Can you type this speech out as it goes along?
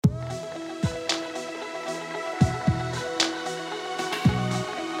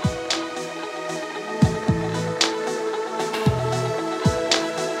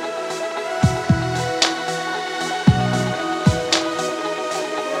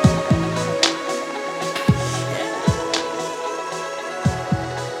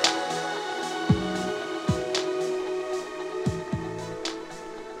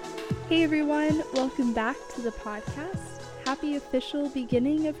back to the podcast. Happy official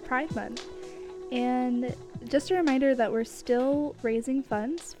beginning of Pride Month. And just a reminder that we're still raising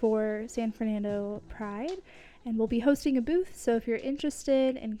funds for San Fernando Pride, and we'll be hosting a booth. So if you're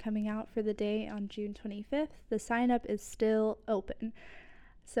interested in coming out for the day on June 25th, the sign up is still open.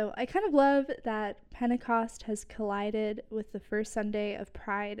 So I kind of love that Pentecost has collided with the first Sunday of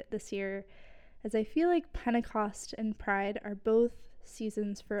Pride this year, as I feel like Pentecost and Pride are both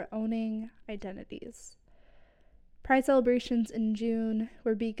seasons for owning identities. Pride celebrations in June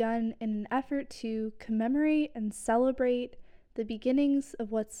were begun in an effort to commemorate and celebrate the beginnings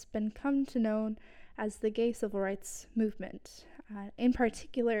of what's been come to known as the gay civil rights movement, in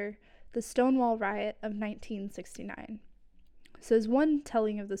particular, the Stonewall Riot of 1969. So as one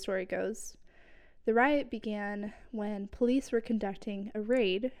telling of the story goes, the riot began when police were conducting a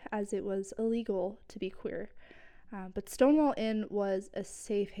raid, as it was illegal to be queer. But Stonewall Inn was a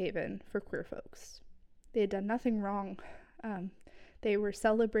safe haven for queer folks. They had done nothing wrong. They were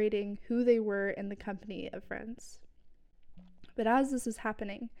celebrating who they were in the company of friends. But as this was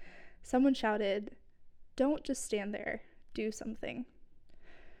happening, someone shouted, "Don't just stand there, do something."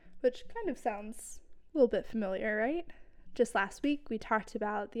 Which kind of sounds a little bit familiar, right? Just last week, we talked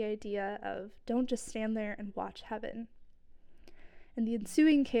about the idea of don't just stand there and watch heaven. And the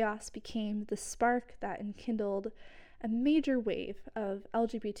ensuing chaos became the spark that enkindled a major wave of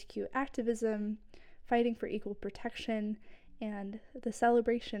LGBTQ activism, fighting for equal protection, and the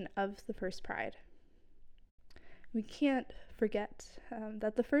celebration of the first Pride. We can't forget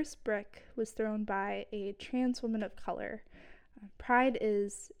that the first brick was thrown by a trans woman of color. Pride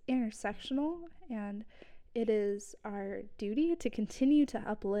is intersectional, and it is our duty to continue to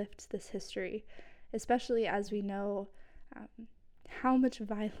uplift this history, especially as we know how much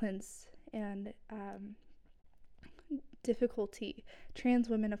violence and difficulty trans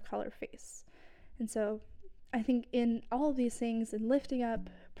women of color face. And so I think in all of these things, and lifting up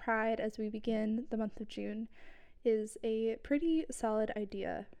Pride as we begin the month of June, is a pretty solid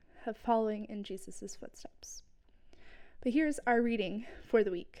idea of following in Jesus' footsteps. But here's our reading for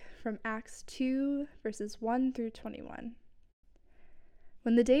the week from Acts 2, verses 1 through 21.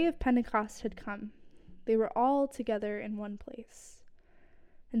 When the day of Pentecost had come, they were all together in one place.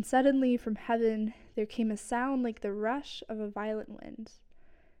 And suddenly from heaven there came a sound like the rush of a violent wind,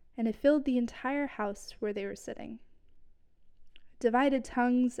 and it filled the entire house where they were sitting. Divided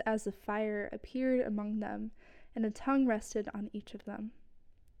tongues as of fire appeared among them, and a tongue rested on each of them.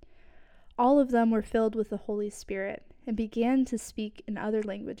 All of them were filled with the Holy Spirit and began to speak in other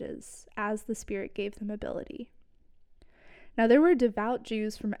languages as the Spirit gave them ability. Now there were devout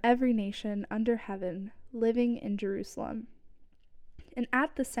Jews from every nation under heaven living in Jerusalem. And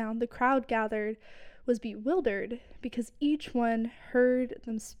at the sound the crowd gathered was bewildered because each one heard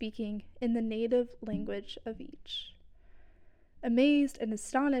them speaking in the native language of each. Amazed and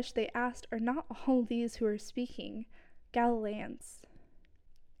astonished, they asked, "Are not all these who are speaking Galileans?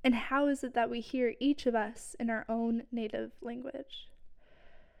 And how is it that we hear each of us in our own native language?"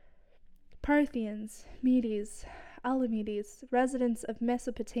 Parthians, Medes, Elamites, residents of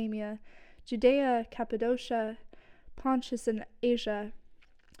Mesopotamia, Judea, Cappadocia, Pontus and Asia,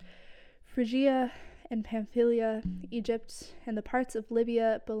 Phrygia and Pamphylia, Egypt, and the parts of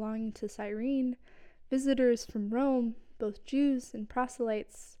Libya belonging to Cyrene, visitors from Rome, both Jews and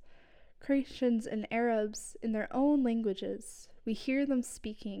proselytes, Cretans and Arabs, in their own languages, we hear them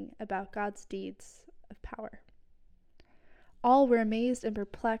speaking about God's deeds of power. All were amazed and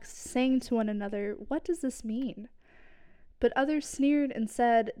perplexed, saying to one another, "What does this mean?" But others sneered and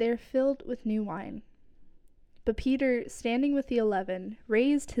said, "They are filled with new wine." But Peter, standing with the 11,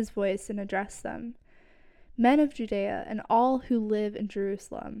 raised his voice and addressed them, "Men of Judea and all who live in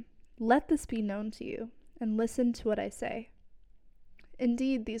Jerusalem, let this be known to you, and listen to what I say.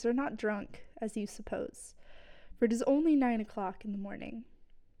 Indeed, these are not drunk, as you suppose, for it is only 9 o'clock in the morning.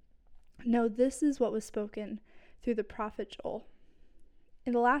 No, this is what was spoken through the prophet Joel.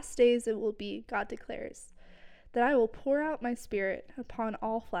 In the last days it will be, God declares, that I will pour out my spirit upon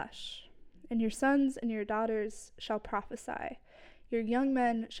all flesh, and your sons and your daughters shall prophesy. Your young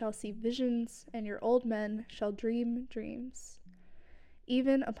men shall see visions, and your old men shall dream dreams.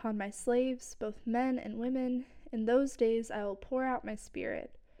 Even upon my slaves, both men and women, in those days I will pour out my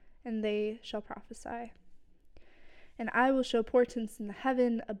spirit, and they shall prophesy. And I will show portents in the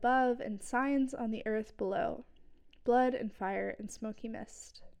heaven above and signs on the earth below, blood and fire and smoky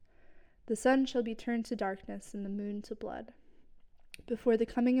mist. The sun shall be turned to darkness and the moon to blood, before the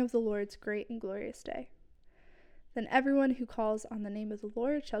coming of the Lord's great and glorious day. Then everyone who calls on the name of the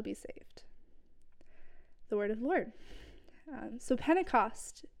Lord shall be saved." The word of the Lord. So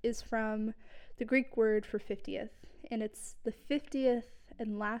Pentecost is from the Greek word for 50th, and it's the 50th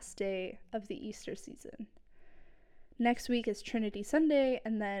and last day of the Easter season. Next week is Trinity Sunday,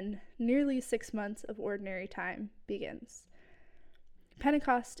 and then nearly 6 months of ordinary time begins.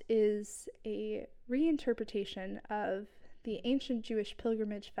 Pentecost is a reinterpretation of the ancient Jewish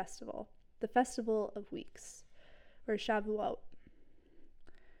pilgrimage festival, the Festival of Weeks, or Shavuot,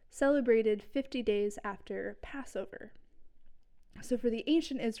 celebrated 50 days after Passover. So for the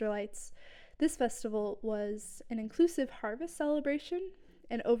ancient Israelites, this festival was an inclusive harvest celebration,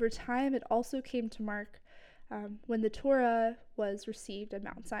 and over time it also came to mark when the Torah was received at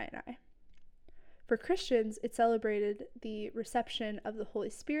Mount Sinai. For Christians, it celebrated the reception of the Holy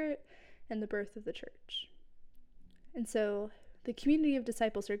Spirit and the birth of the church. And so the community of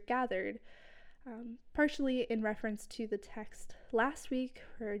disciples are gathered, partially in reference to the text last week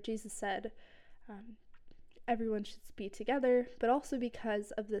where Jesus said everyone should be together, but also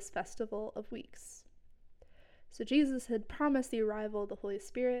because of this Festival of Weeks. So Jesus had promised the arrival of the Holy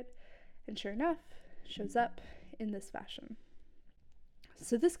Spirit, and sure enough, shows up in this fashion.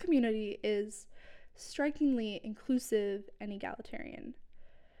 So this community is strikingly inclusive and egalitarian.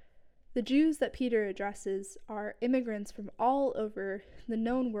 The Jews that Peter addresses are immigrants from all over the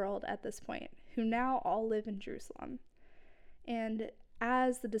known world at this point, who now all live in Jerusalem. And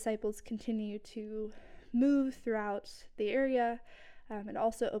as the disciples continue to move throughout the area, it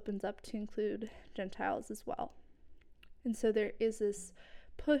also opens up to include Gentiles as well. And so there is this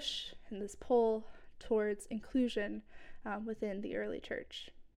push and this pull towards inclusion within the early church.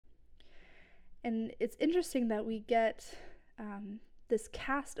 And it's interesting that we get this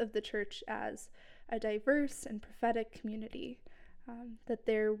cast of the church as a diverse and prophetic community, that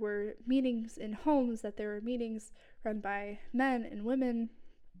there were meetings in homes, that there were meetings run by men and women,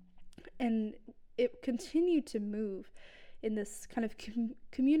 and it continued to move in this kind of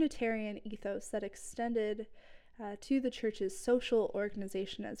communitarian ethos that extended to the church's social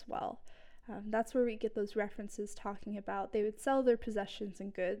organization as well. That's where we get those references talking about they would sell their possessions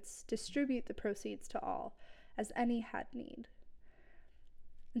and goods, distribute the proceeds to all, as any had need.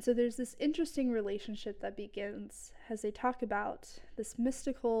 And so there's this interesting relationship that begins as they talk about this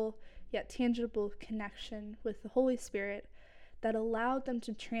mystical yet tangible connection with the Holy Spirit that allowed them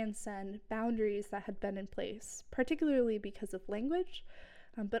to transcend boundaries that had been in place, particularly because of language,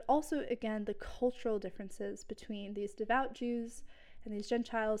 but also, again, the cultural differences between these devout Jews and these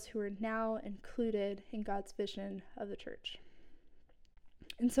Gentiles who are now included in God's vision of the church.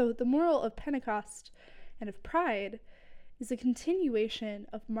 And so the moral of Pentecost and of Pride is a continuation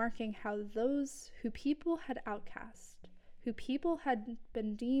of marking how those who people had outcast, who people had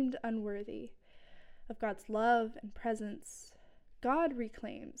been deemed unworthy of God's love and presence, God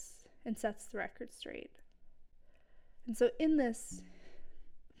reclaims and sets the record straight. And so in this,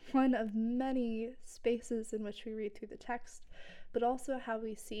 one of many spaces in which we read through the text, but also how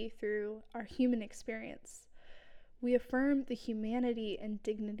we see through our human experience, we affirm the humanity and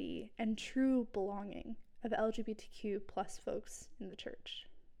dignity and true belonging of LGBTQ plus folks in the church.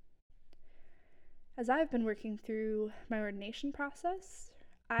 As I've been working through my ordination process,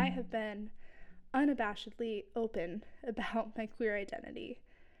 I have been unabashedly open about my queer identity.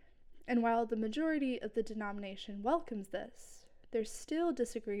 And while the majority of the denomination welcomes this, there's still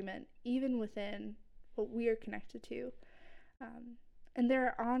disagreement even within what we are connected to. And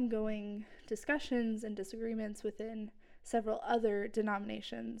there are ongoing discussions and disagreements within several other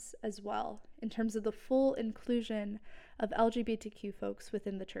denominations as well in terms of the full inclusion of LGBTQ folks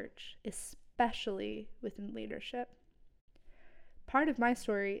within the church, especially within leadership. Part of my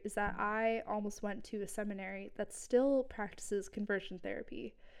story is that I almost went to a seminary that still practices conversion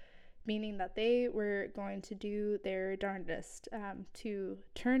therapy, meaning that they were going to do their darndest to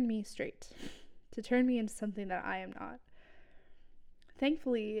turn me straight, to turn me into something that I am not.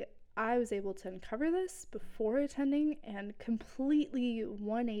 Thankfully, I was able to uncover this before attending and completely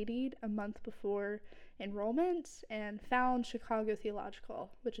 180'd a month before enrollment and found Chicago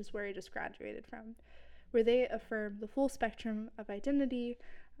Theological, which is where I just graduated from, where they affirm the full spectrum of identity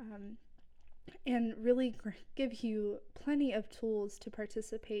and really give you plenty of tools to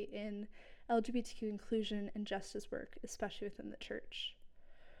participate in LGBTQ inclusion and justice work, especially within the church.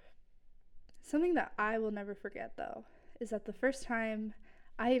 Something that I will never forget, though, is that the first time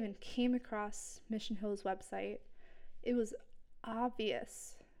I even came across Mission Hill's website, it was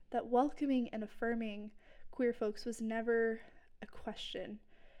obvious that welcoming and affirming queer folks was never a question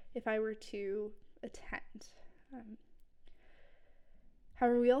if I were to attend.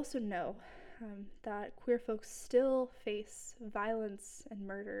 However, we also know that queer folks still face violence and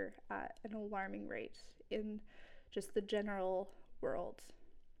murder at an alarming rate in just the general world.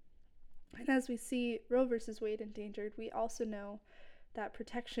 And as we see Roe versus Wade endangered, we also know that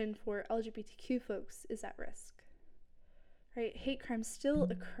protection for LGBTQ folks is at risk. Right? Hate crimes still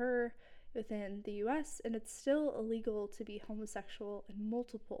occur within the US, and it's still illegal to be homosexual in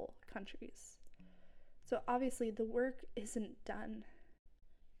multiple countries. So obviously the work isn't done.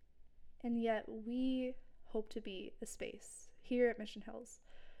 And yet we hope to be a space here at Mission Hills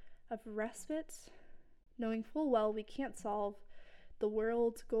of respite, knowing full well we can't solve the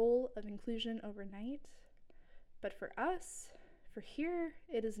world's goal of inclusion overnight. But for us, for here,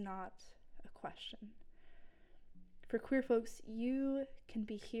 it is not a question. For queer folks, you can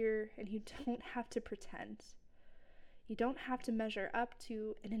be here and you don't have to pretend. You don't have to measure up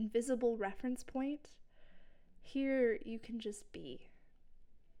to an invisible reference point. Here, you can just be.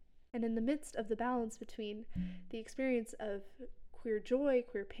 And in the midst of the balance between the experience of queer joy,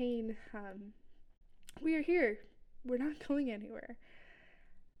 queer pain, we are here. We're not going anywhere.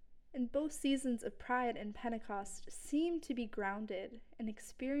 And both seasons of Pride and Pentecost seem to be grounded in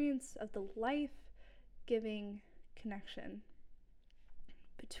experience of the life-giving connection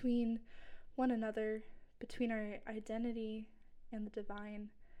between one another, between our identity and the divine,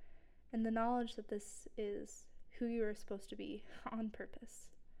 and the knowledge that this is who you are supposed to be on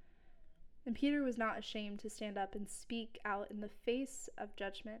purpose. And Peter was not ashamed to stand up and speak out in the face of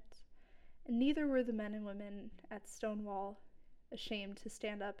judgment, and neither were the men and women at Stonewall ashamed to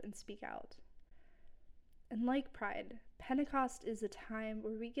stand up and speak out. And like Pride, Pentecost is a time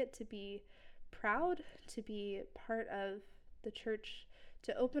where we get to be proud to be part of the church,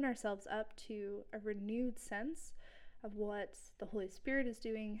 to open ourselves up to a renewed sense of what the Holy Spirit is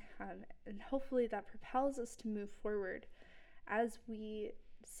doing, and hopefully that propels us to move forward as we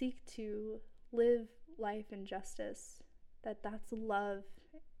seek to live life in justice, that's love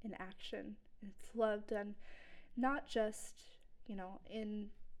in action. It's love done not just,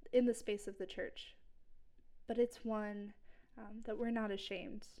 in the space of the church, but it's one that we're not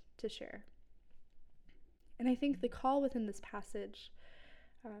ashamed to share. And I think the call within this passage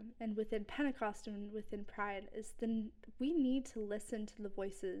and within Pentecost and within Pride is then we need to listen to the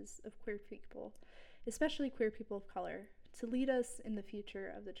voices of queer people, especially queer people of color, to lead us in the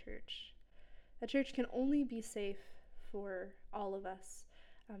future of the church. A church can only be safe for all of us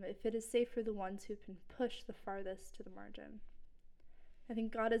if it is safe for the ones who've been pushed the farthest to the margin. I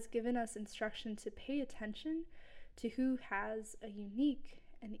think God has given us instruction to pay attention to who has a unique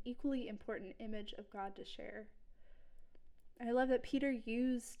and equally important image of God to share. I love that Peter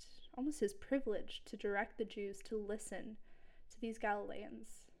used almost his privilege to direct the Jews to listen to these Galileans,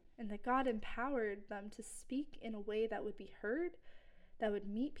 and that God empowered them to speak in a way that would be heard, that would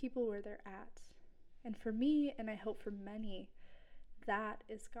meet people where they're at. And for me, and I hope for many, that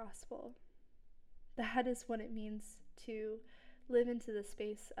is gospel. That is what it means to live into the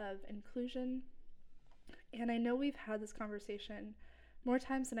space of inclusion. And I know we've had this conversation more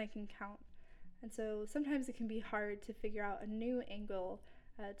times than I can count. And so sometimes it can be hard to figure out a new angle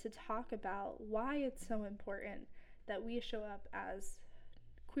to talk about why it's so important that we show up as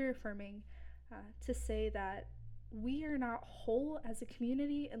queer affirming, to say that we are not whole as a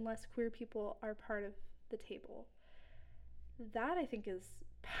community unless queer people are part of the table. That I think is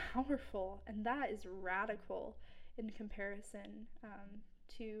powerful, and that is radical in comparison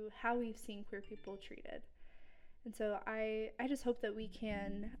to how we've seen queer people treated. And so I just hope that we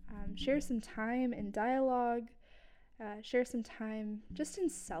can share some time in dialogue, share some time just in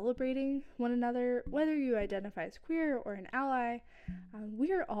celebrating one another, whether you identify as queer or an ally.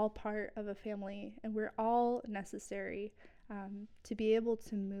 We are all part of a family, and we're all necessary to be able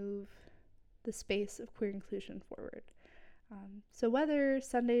to move the space of queer inclusion forward. So whether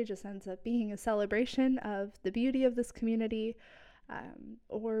Sunday just ends up being a celebration of the beauty of this community,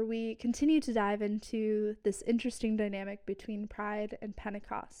 or we continue to dive into this interesting dynamic between Pride and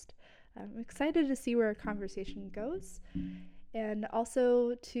Pentecost, I'm excited to see where our conversation goes, and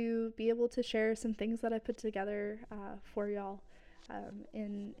also to be able to share some things that I put together for y'all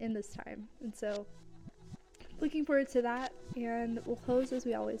in this time. And so looking forward to that, and we'll close as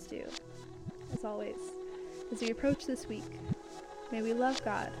we always do. As always, as we approach this week, may we love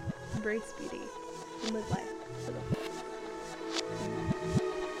God, embrace beauty, and live life to the full.